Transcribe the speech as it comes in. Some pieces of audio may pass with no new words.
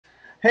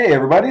Hey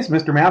everybody, it's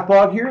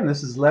Mrmathblog here, and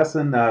this is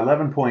lesson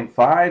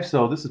 11.5.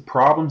 So this is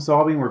problem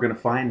solving. We're going to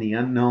find the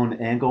unknown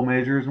angle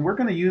measures, and we're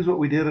going to use what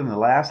we did in the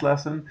last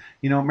lesson.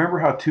 Remember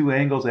how two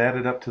angles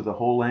added up to the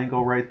whole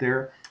angle right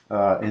there?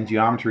 In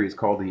geometry, it's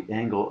called the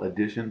angle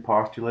addition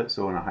postulate,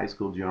 so in a high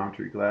school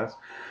geometry class.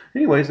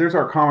 Anyways, there's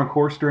our common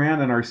core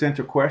strand, and our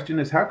essential question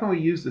is how can we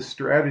use this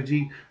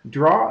strategy,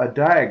 draw a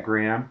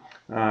diagram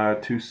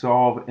to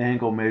solve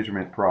angle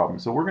measurement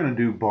problems. So we're going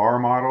to do bar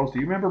models. Do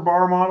you remember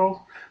bar models?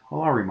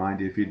 Well, I'll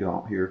remind you if you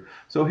don't here.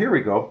 So here we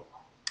go.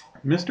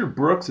 Mr.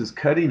 Brooks is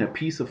cutting a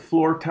piece of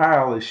floor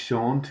tile as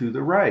shown to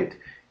the right.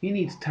 He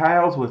needs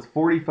tiles with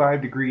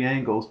 45-degree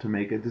angles to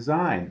make a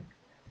design.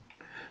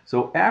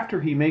 So after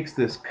he makes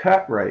this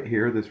cut right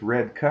here, this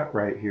red cut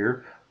right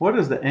here, what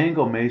is the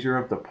angle measure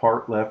of the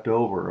part left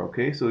over?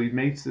 Okay, so he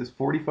makes this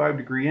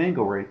 45-degree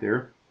angle right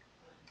there.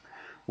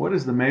 What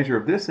is the measure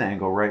of this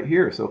angle right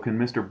here? So can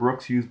Mr.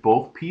 Brooks use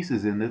both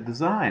pieces in the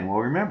design? Well,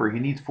 remember, he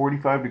needs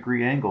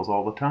 45-degree angles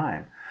all the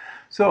time.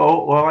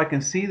 So, well, I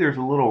can see there's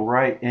a little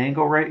right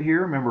angle right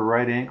here. Remember,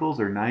 right angles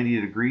are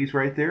 90 degrees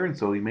right there, and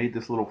so he made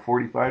this little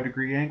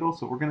 45-degree angle,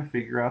 so we're going to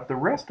figure out the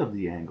rest of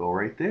the angle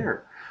right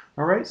there.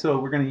 All right, so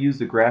we're going to use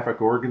the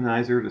graphic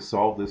organizer to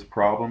solve this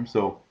problem.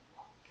 So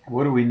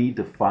what do we need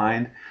to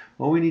find?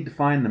 Well, we need to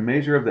find the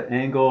measure of the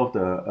angle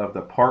of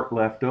the part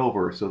left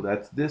over. So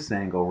that's this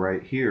angle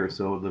right here.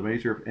 So the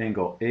measure of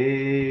angle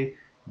A,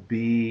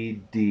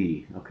 B,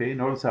 D. Okay,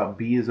 notice how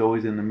B is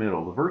always in the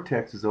middle. The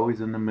vertex is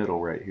always in the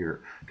middle right here.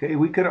 Okay,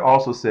 we could have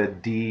also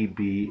said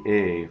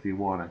DBA if you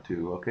wanted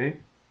to. Okay.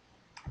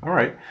 All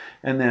right,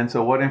 and then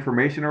so what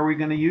information are we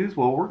going to use?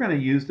 Well, we're going to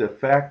use the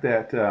fact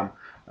that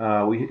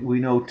we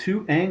know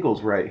two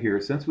angles right here.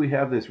 Since we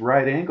have this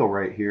right angle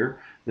right here,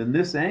 then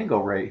this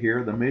angle right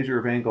here, the measure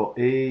of angle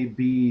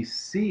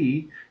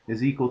ABC,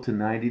 is equal to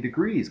 90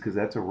 degrees because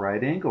that's a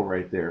right angle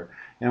right there.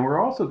 And we're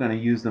also going to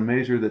use the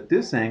measure that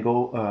this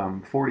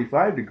angle,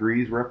 45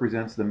 degrees,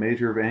 represents the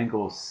measure of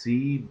angle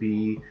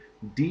CBD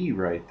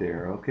right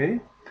there. Okay.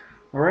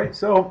 All right,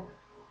 so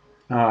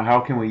how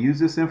can we use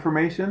this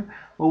information?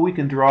 Well, we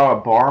can draw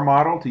a bar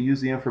model to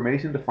use the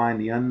information to find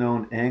the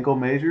unknown angle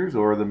measures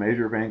or the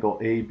measure of angle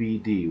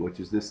ABD, which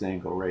is this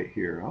angle right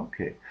here.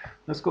 Okay,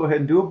 let's go ahead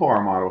and do a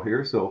bar model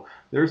here. So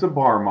there's a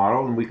bar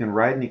model, and we can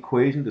write an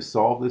equation to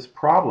solve this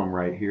problem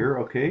right here.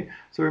 Okay,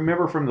 so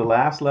remember from the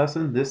last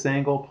lesson, this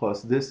angle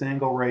plus this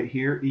angle right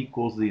here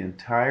equals the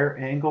entire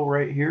angle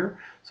right here.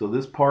 So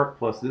this part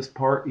plus this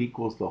part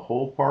equals the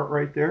whole part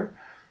right there.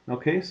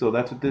 Okay, so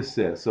that's what this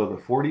says. So the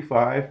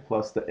 45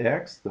 plus the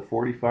x, the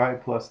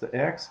 45 plus the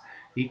x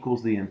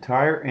equals the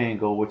entire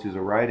angle, which is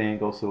a right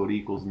angle, so it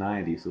equals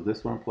 90. So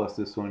this one plus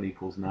this one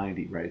equals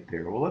 90 right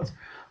there. Well,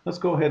 let's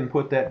go ahead and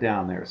put that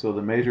down there. So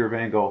the measure of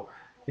angle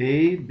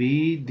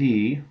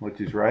ABD,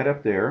 which is right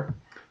up there,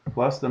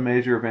 plus the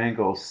measure of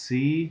angle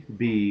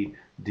CBD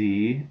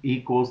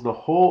equals the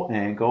whole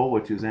angle,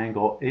 which is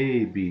angle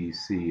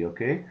ABC,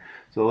 okay?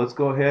 So let's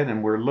go ahead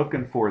and we're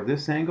looking for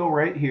this angle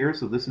right here,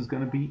 so this is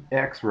going to be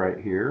X right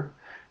here.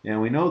 And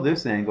we know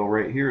this angle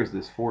right here is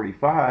this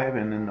 45,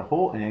 and then the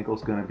whole angle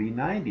is going to be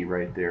 90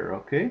 right there,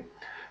 okay?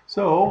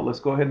 So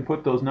let's go ahead and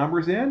put those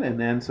numbers in, and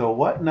then so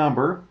what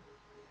number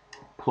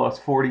plus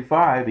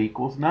 45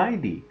 equals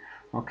 90?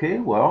 Okay,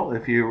 well,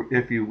 if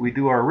we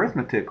do our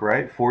arithmetic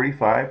right,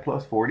 45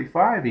 plus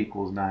 45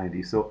 equals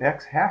 90. So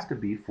x has to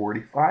be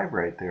 45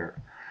 right there.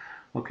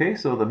 Okay,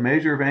 so the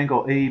measure of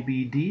angle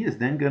ABD is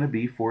then going to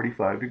be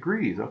 45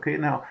 degrees. Okay,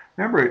 now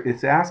remember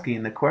it's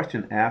asking, the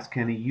question asks,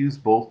 can he use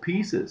both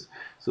pieces?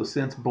 So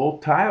since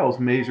both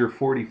tiles measure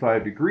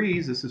 45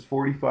 degrees, this is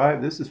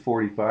 45, this is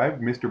 45,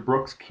 Mr.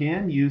 Brooks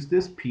can use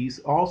this piece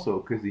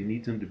also because he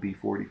needs them to be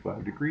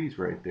 45 degrees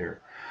right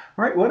there.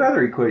 All right, what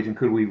other equation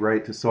could we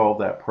write to solve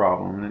that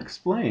problem and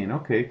explain?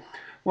 Okay,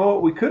 well,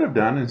 what we could have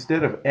done,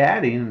 instead of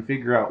adding and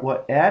figure out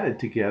what added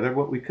together,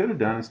 what we could have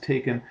done is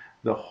taken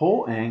the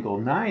whole angle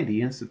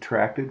 90 and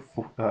subtracted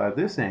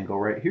this angle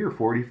right here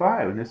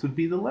 45, and this would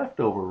be the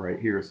leftover right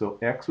here. So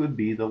x would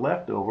be the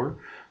leftover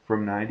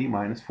from 90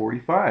 minus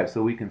 45.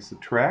 So we can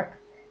subtract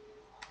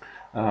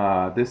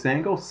this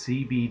angle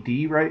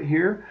CBD right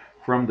here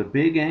from the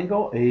big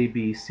angle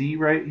ABC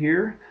right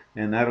here,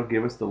 and that'll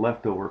give us the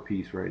leftover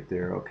piece right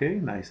there. Okay,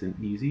 nice and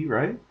easy,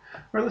 right?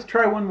 All right, let's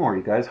try one more,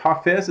 you guys.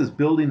 Hafez is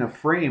building a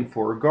frame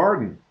for a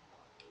garden,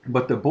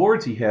 but the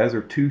boards he has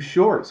are too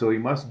short, so he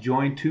must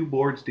join two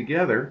boards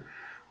together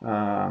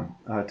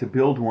to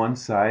build one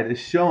side as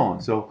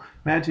shown. So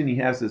imagine he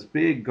has this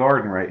big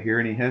garden right here,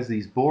 and he has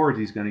these boards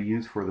he's going to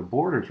use for the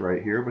borders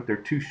right here, but they're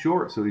too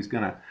short, so he's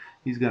going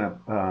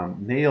to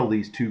nail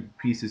these two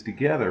pieces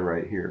together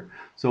right here.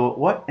 So at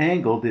what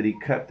angle did he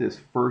cut this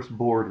first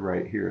board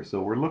right here?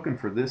 So we're looking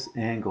for this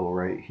angle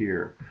right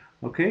here.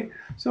 Okay,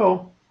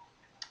 so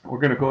we're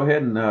going to go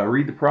ahead and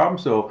read the problem.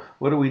 So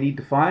what do we need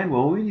to find?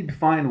 Well, we need to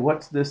find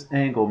what's this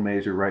angle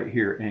measure right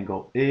here,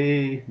 angle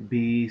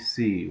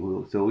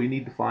ABC. So we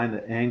need to find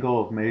the angle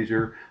of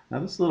measure. Now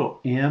this little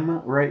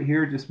M right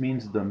here just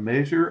means the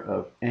measure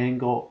of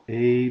angle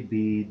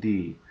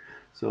ABD.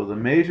 So the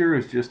measure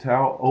is just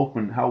how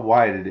open, how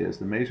wide it is.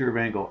 The measure of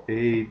angle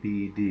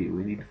ABD.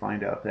 We need to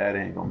find out that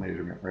angle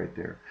measurement right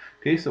there.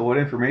 Okay, so what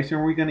information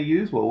are we going to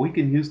use? Well, we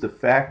can use the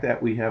fact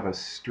that we have a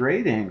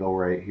straight angle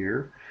right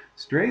here.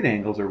 Straight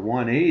angles are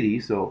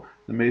 180, so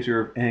the measure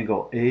of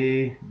angle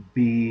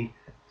ABC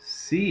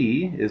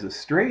is a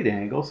straight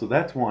angle, so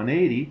that's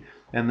 180.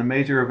 And the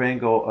measure of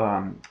angle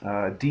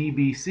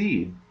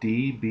DBC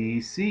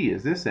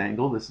is this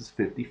angle. This is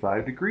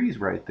 55 degrees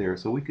right there.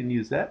 So we can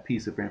use that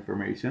piece of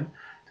information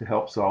to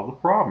help solve the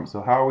problem.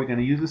 So how are we going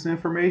to use this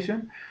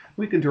information?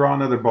 We can draw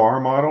another bar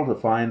model to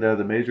find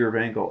the measure of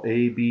angle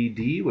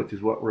ABD, which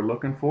is what we're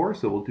looking for.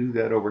 So we'll do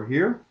that over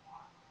here.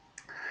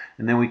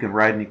 And then we can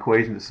write an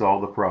equation to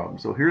solve the problem.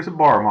 So here's a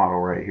bar model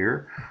right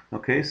here.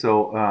 Okay,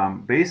 so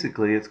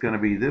basically it's going to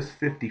be this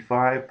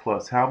 55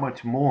 plus how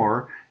much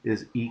more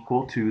is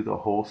equal to the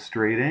whole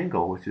straight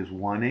angle, which is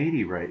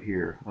 180 right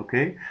here.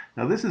 Okay,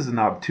 now this is an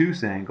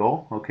obtuse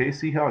angle. Okay,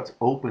 see how it's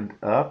opened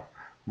up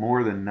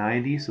more than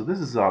 90? So this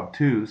is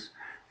obtuse.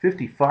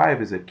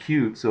 55 is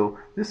acute, so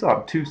this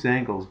obtuse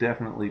angle is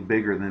definitely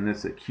bigger than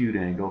this acute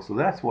angle. So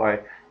that's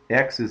why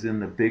X is in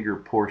the bigger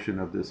portion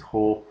of this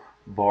whole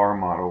bar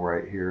model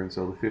right here, and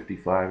so the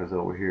 55 is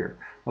over here.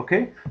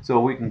 Okay, so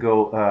we can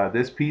go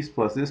this piece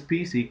plus this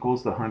piece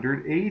equals the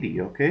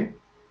 180. Okay,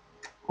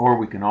 or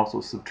we can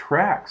also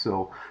subtract.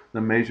 So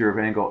the measure of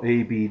angle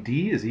ABD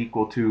is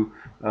equal to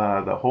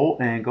the whole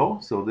angle.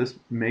 So this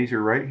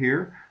measure right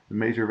here, the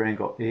measure of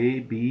angle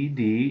ABD,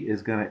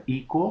 is going to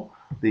equal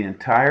the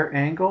entire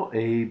angle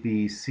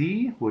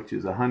ABC, which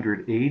is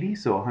 180.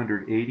 So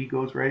 180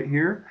 goes right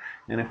here.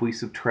 And if we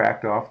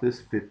subtract off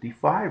this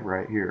 55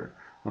 right here,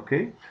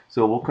 okay,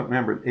 so we'll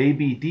remember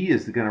ABD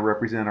is going to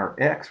represent our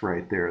X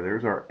right there.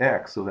 There's our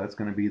X, so that's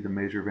going to be the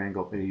measure of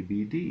angle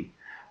ABD.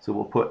 So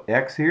we'll put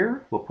X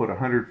here, we'll put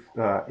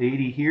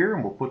 180 here,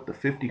 and we'll put the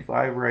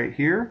 55 right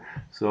here.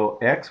 So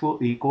X will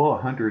equal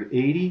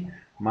 180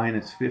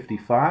 minus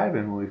 55,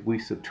 and if we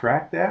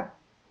subtract that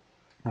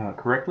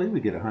correctly,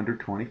 we get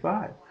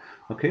 125.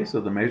 Okay, so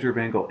the measure of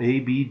angle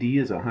ABD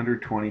is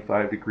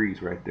 125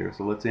 degrees right there.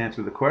 So let's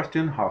answer the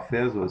question.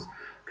 Hafez was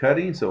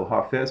cutting, so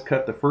Hafez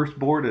cut the first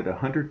board at a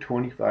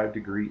 125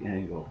 degree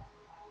angle.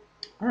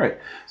 All right,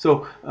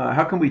 so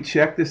how can we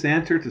check this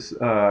answer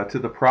to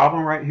the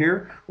problem right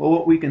here? Well,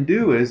 what we can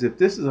do is, if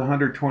this is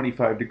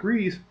 125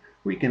 degrees,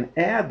 we can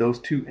add those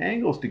two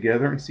angles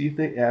together and see if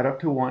they add up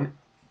to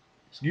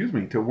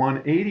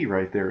 180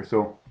 right there.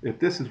 So if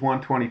this is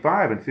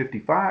 125 and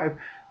 55,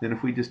 then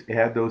if we just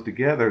add those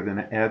together, then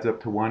it adds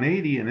up to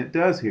 180, and it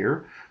does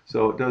here.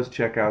 So it does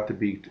check out to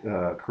be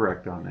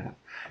correct on that.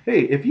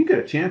 Hey, if you get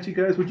a chance, you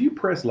guys, would you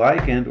press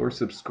like and or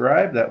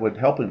subscribe? That would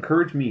help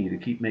encourage me to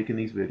keep making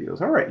these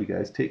videos. All right, you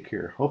guys, take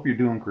care. Hope you're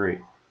doing great.